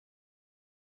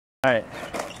Alright,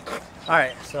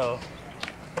 so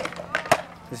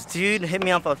this dude hit me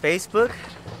up on Facebook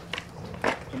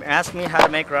and asked me how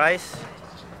to make rice,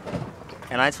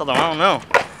 and I told him I don't know.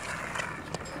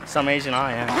 Some Asian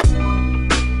I am.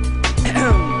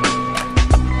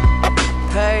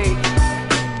 Hey,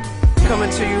 coming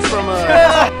to you from a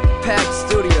packed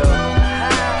studio.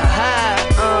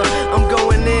 I'm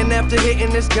going in after hitting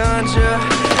this ganja.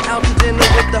 Out to dinner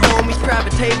with the homies,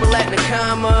 private table at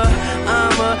Nakama.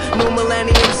 I'm a new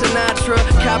millennium Sinatra,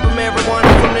 copper marijuana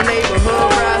from the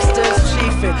neighborhood. Rosters,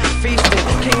 chiefin', feasting,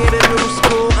 king of the new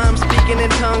school. I'm speaking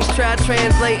in tongues, try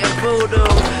translating voodoo.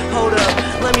 Hold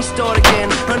up, let me start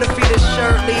again. Undefeated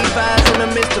shirt, Levi's in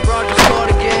the midst of Roger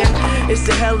cardigan. It's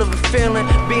a hell of a feeling,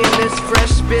 being this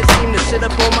fresh spit seem to sit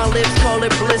up on my lips, call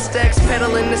it Blistex.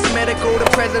 Peddling this medical, the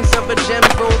presence of a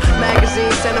general.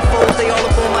 Magazine centerfolds, they all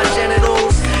up on my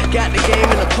genitals. Got the game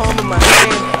in the palm of my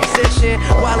hand. He's itching,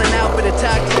 wildin' out for the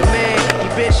talk to the man. He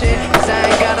bitchin', cause I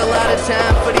ain't got a lot of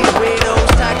time for these weirdos.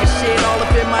 Talking shit all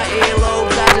up in my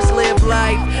earlobes. I just live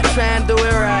life, try and do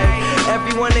it right.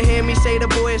 Everyone to hear me say the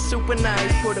boy is super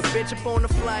nice. Put a bitch up on the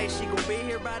flight, she gon' be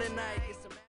here by the night.